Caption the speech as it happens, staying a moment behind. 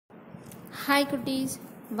Hi குட்டீஸ்,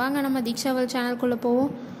 வாங்க நம்ம தீக்ஷாவல் சேனல்குள்ளே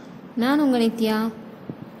போவோம். நான் உங்கள் நித்யா.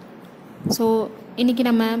 ஸோ இன்றைக்கி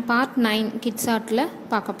நம்ம Part-9 கிட்ஸ் ஆர்ட்டில்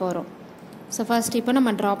பார்க்க போகிறோம். ஸோ ஃபர்ஸ்ட் இப்போ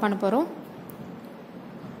நம்ம ட்ரா பண்ண போகிறோம்.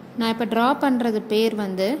 நான் இப்போ ட்ரா பண்ணுறது பேர்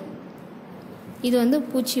இது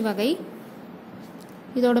பூச்சி வகை.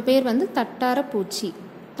 இதோட பேர் தட்டார பூச்சி.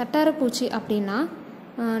 தட்டார பூச்சி அப்படின்னா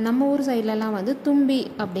நம்ம ஊர் சைட்லலாம் தும்பி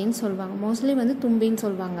அப்படின்னு சொல்லுவாங்க. மோஸ்ட்லி தும்பின்னு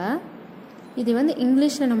சொல்லுவாங்க. இது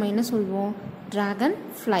இங்கிலீஷில் நம்ம என்ன சொல்லுவோம், ட்ராகன்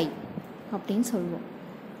ஃப்ளை அப்படின்னு சொல்லுவோம்.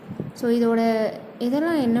 ஸோ இதோட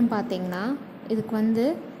இதெல்லாம் என்னன்னு பார்த்தீங்கன்னா, இதுக்கு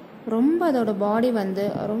ரொம்ப அதோட பாடி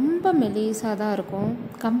ரொம்ப மெலிசாக தான் இருக்கும்.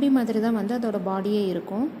 கம்பி மாதிரி தான் அதோட பாடியே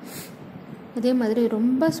இருக்கும். அதே மாதிரி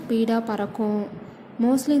ரொம்ப ஸ்பீடாக பறக்கும்.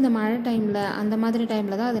 மோஸ்ட்லி இந்த மழை டைமில் அந்த மாதிரி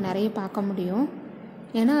டைமில் தான் அது நிறைய பார்க்க முடியும்.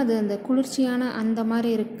 ஏன்னா அது அந்த குளிர்ச்சியான அந்த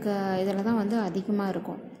மாதிரி இருக்க இதில் தான் அதிகமாக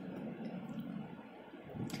இருக்கும்.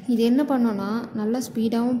 இது என்ன பண்ணோன்னா, நல்லா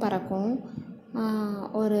ஸ்பீடாகவும் பறக்கும்.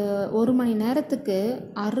 ஒரு மணி நேரத்துக்கு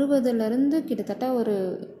 60லேருந்து கிட்டத்தட்ட ஒரு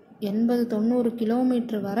 80-90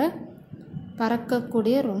 கிலோமீட்டர் வரை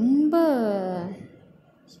பறக்கக்கூடிய ரொம்ப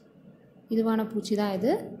இதுவான பூச்சி தான்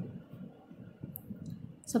இது.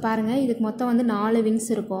 ஸோ பாருங்கள், இதுக்கு மொத்தம் 4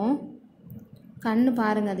 விங்ஸ் இருக்கும். கண்ணு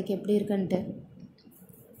பாருங்கள் அதுக்கு எப்படி இருக்குன்ட்டு.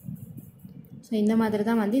 ஸோ இந்த மாதிரி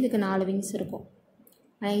தான் இதுக்கு 4 விங்ஸ் இருக்கும்.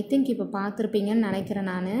 ஐ திங்க் இப்போ பார்த்துருப்பீங்கன்னு நினைக்கிறேன்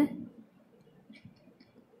நான்.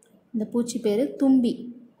 இந்த பூச்சி பேர் தும்பி.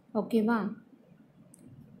 ஓகேவா?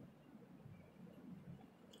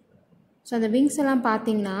 ஸோ அந்த விங்ஸ் எல்லாம்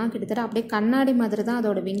பார்த்தீங்கன்னா கிட்டத்தட்ட அப்படியே கண்ணாடி மாதிரி தான்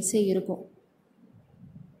அதோட விங்ஸே இருக்கும்.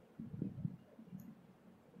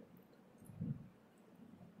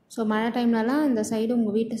 ஸோ மழை டைம்லலாம் இந்த சைடு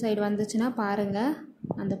உங்கள் வீட்டு சைடு வந்துச்சுன்னா பாருங்கள்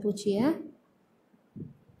அந்த பூச்சியை.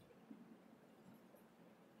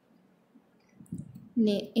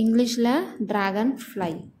 இங்கிலீஷில் dragon fly.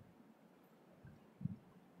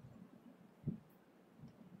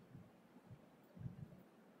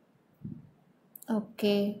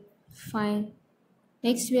 Okay, fine.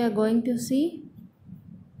 Next we are going to see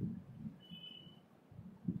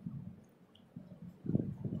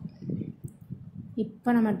இப்போ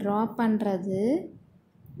நம்ம ட்ரா பண்ணுறது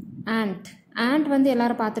ஆண்ட். ஆண்ட்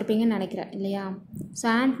எல்லோரும் பார்த்துருப்பீங்கன்னு நினைக்கிறேன் இல்லையா? ஸோ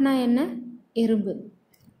ஆண்ட்னா என்ன? எறும்பு.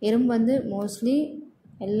 எறும்பு மோஸ்ட்லி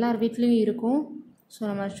எல்லார் வீட்லேயும் இருக்கும். ஸோ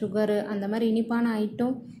நம்ம சுகரு அந்த மாதிரி இனிப்பான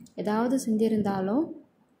ஐட்டம் ஏதாவது செஞ்சுருந்தாலும்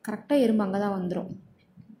கரெக்டாக எறும்பு அங்கே தான் வந்துடும்.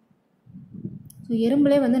 ஸோ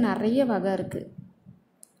எறும்புலே நிறைய வகை இருக்குது.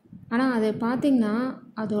 ஆனால் அது பார்த்திங்கன்னா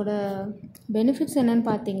அதோட பெனிஃபிட்ஸ் என்னென்னு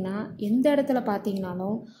பார்த்திங்கன்னா, எந்த இடத்துல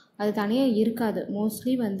பார்த்திங்கனாலும் அது தனியாக இருக்காது.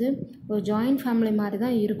 மோஸ்ட்லி ஒரு ஜாயிண்ட் ஃபேமிலி மாதிரி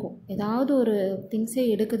தான் இருக்கும். ஏதாவது ஒரு திங்ஸே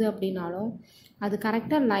எடுக்குது அப்படின்னாலும் அது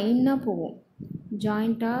கரெக்டாக லைனாக போகும்.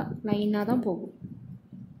 ஜாயிண்ட்டாக லைனாக தான் போகும்.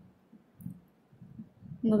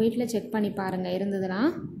 உங்கள் வீட்டில் செக் பண்ணி பாருங்கள் இருந்ததுன்னா.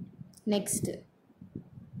 Next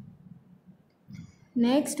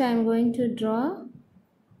I am going to draw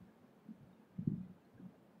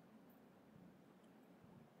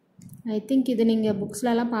I think இது நீங்கள்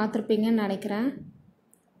புக்ஸ்லலாம் பார்த்துருப்பீங்கன்னு நினைக்கிறேன்.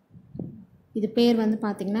 இது பேர்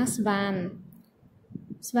பார்த்திங்கன்னா ஸ்வான்.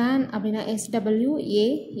 ஸ்வான் அப்படின்னா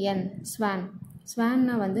SWAN ஸ்வான்.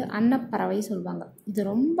 ஸ்வான்னா அன்னப்பறவை சொல்லுவாங்க. இது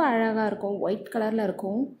ரொம்ப அழகாக இருக்கும். ஒயிட் கலரில்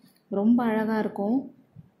இருக்கும். ரொம்ப அழகாக இருக்கும்.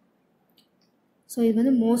 ஸோ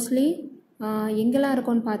இது மோஸ்ட்லி எங்கெல்லாம்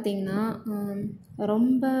இருக்கும்னு பார்த்தீங்கன்னா,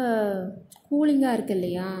 ரொம்ப கூலிங்காக இருக்குது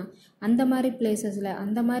இல்லையா, அந்த மாதிரி பிளேசஸில்,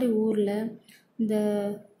 அந்த மாதிரி ஊரில், இந்த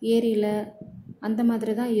ஏரியில் அந்த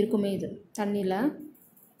மாதிரி தான் இருக்குமே இது தண்ணியில்.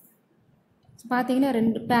 பார்த்தீங்கன்னா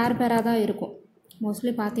 2 பேராக தான் இருக்கும்.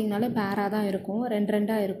 மோஸ்ட்லி பார்த்தீங்கனாலே பேராக தான் இருக்கும்.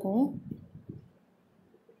 2 இருக்கும்.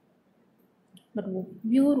 பட்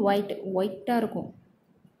பியூர் ஒயிட்டாக இருக்கும்.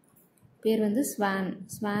 பேர் ஸ்வான்.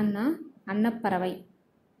 ஸ்வான்னா அன்னப்பறவை.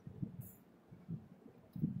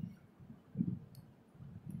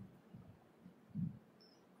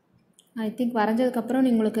 ஐ திங்க் வரைஞ்சதுக்கப்புறம்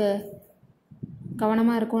உங்களுக்கு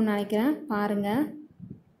கவனமாக இருக்கும்னு நினைக்கிறேன். பாருங்கள்,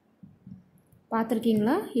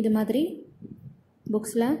 பார்த்துருக்கீங்களா இது மாதிரி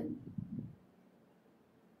புக்ஸில்?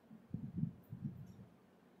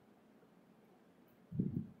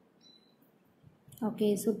 Okay,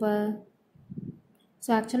 super. ஸோ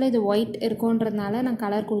ஆக்சுவலாக இது ஒயிட் இருக்குன்றதுனால நான்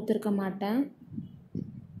கலர் கொடுத்துருக்க மாட்டேன்.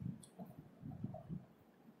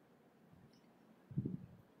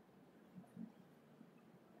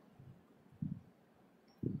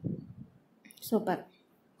 சூப்பர்.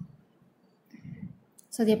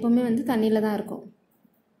 ஸோ அது எப்போவுமே தண்ணியில் தான் இருக்கும்.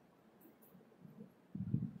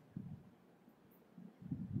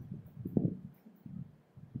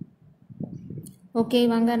 ஓகே,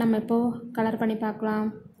 வாங்க நம்ம இப்போது கலர் பண்ணி பார்க்கலாம்.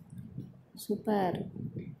 சூப்பர்.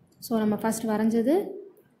 ஸோ நம்ம ஃபஸ்ட் வரைஞ்சது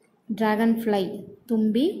ட்ராகன் ஃப்ளை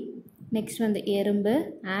தும்பி. நெக்ஸ்ட் வந்து எறும்பு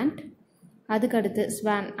ant, அதுக்கடுத்து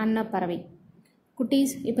ஸ்வான் அன்னப்பறவை.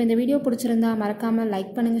 குட்டீஸ், இப்போ இந்த வீடியோ பிடிச்சிருந்தா மறக்காமல்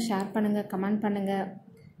லைக் பண்ணுங்கள், ஷேர் பண்ணுங்கள், கமெண்ட் பண்ணுங்கள்,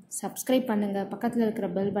 சப்ஸ்கிரைப் பண்ணுங்கள், பக்கத்தில் இருக்கிற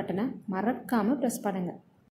பெல் பட்டனை மறக்காமல் ப்ரெஸ் பண்ணுங்கள்.